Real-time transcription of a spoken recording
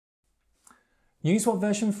Uniswap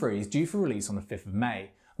version 3 is due for release on the 5th of May,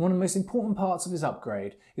 and one of the most important parts of this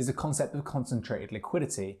upgrade is the concept of concentrated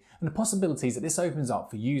liquidity and the possibilities that this opens up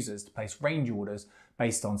for users to place range orders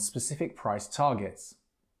based on specific price targets.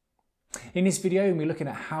 In this video, we'll be looking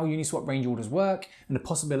at how Uniswap range orders work and the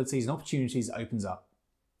possibilities and opportunities it opens up.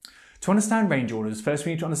 To understand range orders, first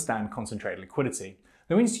we need to understand concentrated liquidity.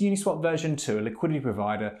 Now in Uniswap version 2, a liquidity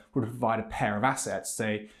provider would provide a pair of assets,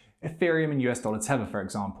 say Ethereum and US dollar Tether for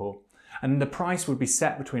example, and the price would be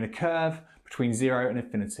set between a curve between 0 and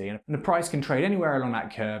infinity, and the price can trade anywhere along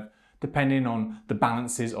that curve depending on the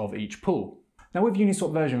balances of each pool. Now with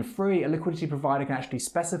Uniswap version 3, a liquidity provider can actually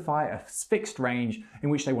specify a fixed range in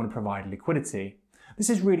which they want to provide liquidity. This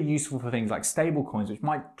is really useful for things like stablecoins, which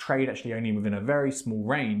might trade actually only within a very small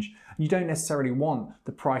range. You don't necessarily want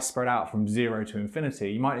the price spread out from 0 to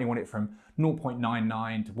infinity. You might only want it from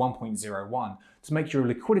 0.99 to 1.01 to make your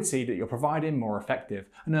liquidity that you're providing more effective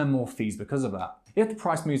and earn more fees because of that. If the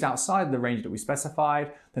price moves outside the range that we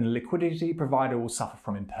specified, then the liquidity provider will suffer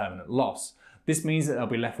from impermanent loss. This means that they'll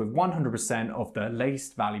be left with 100% of the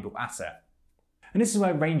least valuable asset. And this is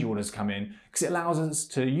where range orders come in, because it allows us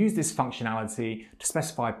to use this functionality to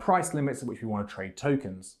specify price limits at which we want to trade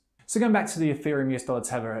tokens. So going back to the Ethereum US dollar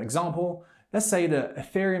Tether example, let's say that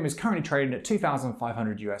Ethereum is currently trading at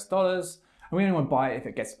 2,500 US dollars, and we only want to buy it if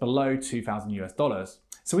it gets below 2,000 US dollars.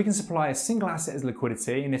 So we can supply a single asset as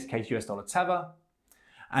liquidity, in this case US dollar Tether,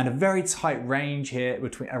 and a very tight range here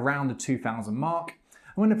between around the 2,000 mark.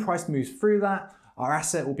 And when the price moves through that, our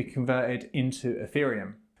asset will be converted into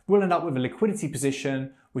Ethereum. We'll end up with a liquidity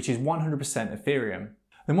position which is 100% Ethereum.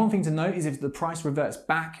 Then one thing to note is if the price reverts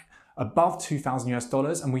back above 2,000 US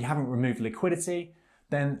dollars and we haven't removed liquidity,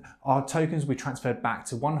 then our tokens will be transferred back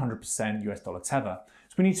to 100% US dollar Tether.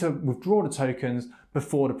 So we need to withdraw the tokens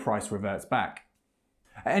before the price reverts back.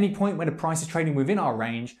 At any point when the price is trading within our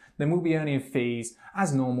range, then we'll be earning fees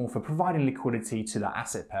as normal for providing liquidity to that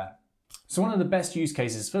asset pair. So one of the best use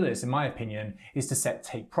cases for this, in my opinion, is to set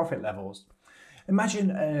take profit levels.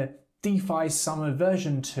 Imagine a DeFi summer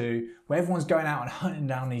version 2 where everyone's going out and hunting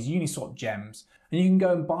down these Uniswap gems, and you can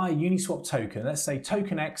go and buy a Uniswap token. Let's say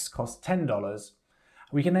token X costs $10.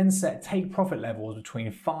 We can then set take profit levels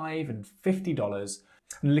between $5 and $50,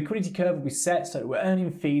 and the liquidity curve will be set so that we're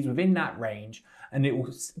earning fees within that range, and it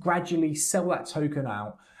will gradually sell that token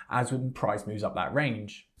out as the price moves up that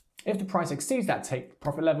range. If the price exceeds that take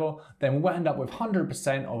profit level, then we'll end up with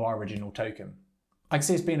 100% of our original token. I can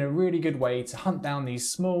see it's been a really good way to hunt down these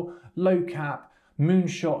small, low cap,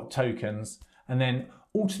 moonshot tokens and then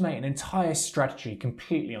automate an entire strategy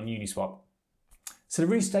completely on Uniswap. So the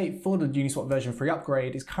release date for the Uniswap version 3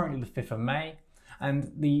 upgrade is currently the 5th of May.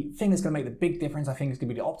 And the thing that's going to make the big difference, I think, is going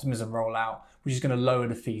to be the Optimism rollout, which is going to lower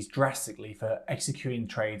the fees drastically for executing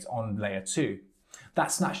trades on layer 2.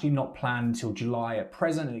 That's actually not planned until July at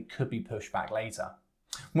present, and it could be pushed back later.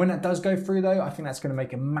 When that does go through though, I think that's going to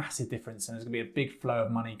make a massive difference, and there's going to be a big flow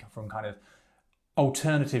of money from kind of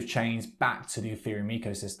alternative chains back to the Ethereum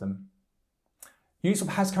ecosystem. Uniswap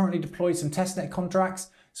has currently deployed some testnet contracts,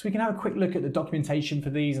 so we can have a quick look at the documentation for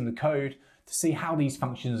these and the code to see how these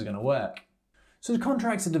functions are going to work. So the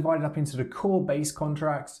contracts are divided up into the core base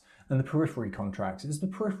contracts and the periphery contracts. It's the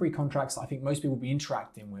periphery contracts that I think most people will be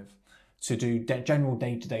interacting with to do general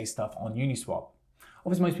day-to-day stuff on Uniswap.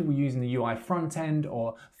 Obviously, most people are using the UI front end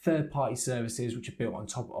or third-party services which are built on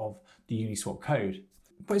top of the Uniswap code.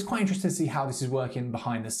 But it's quite interesting to see how this is working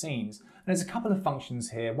behind the scenes. And there's a couple of functions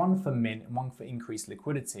here, one for mint and one for increased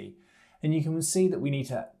liquidity. And you can see that we need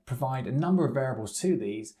to provide a number of variables to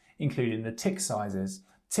these, including the tick sizes,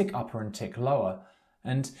 tick upper and tick lower.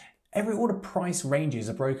 And all the price ranges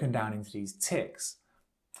are broken down into these ticks.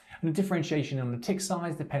 And the differentiation on the tick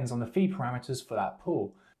size depends on the fee parameters for that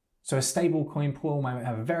pool. So a stablecoin pool might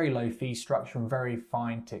have a very low fee structure and very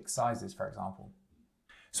fine tick sizes, for example.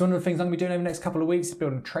 So one of the things I'm going to be doing over the next couple of weeks is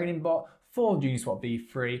building a trading bot for Uniswap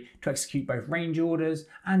v3 to execute both range orders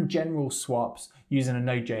and general swaps using a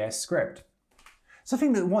Node.js script. So I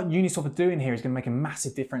think that what Uniswap are doing here is going to make a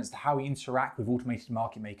massive difference to how we interact with automated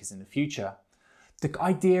market makers in the future. The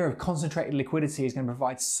idea of concentrated liquidity is going to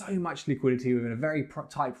provide so much liquidity within a very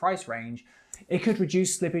tight price range. It could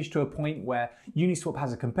reduce slippage to a point where Uniswap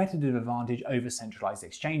has a competitive advantage over centralized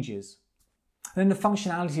exchanges. And then the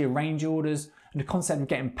functionality of range orders and the concept of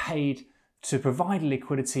getting paid to provide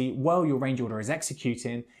liquidity while your range order is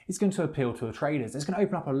executing is going to appeal to the traders. It's going to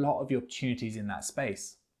open up a lot of the opportunities in that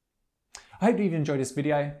space. I hope you've enjoyed this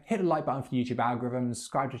video. Hit the like button for the YouTube algorithm and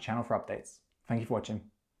subscribe to the channel for updates. Thank you for watching.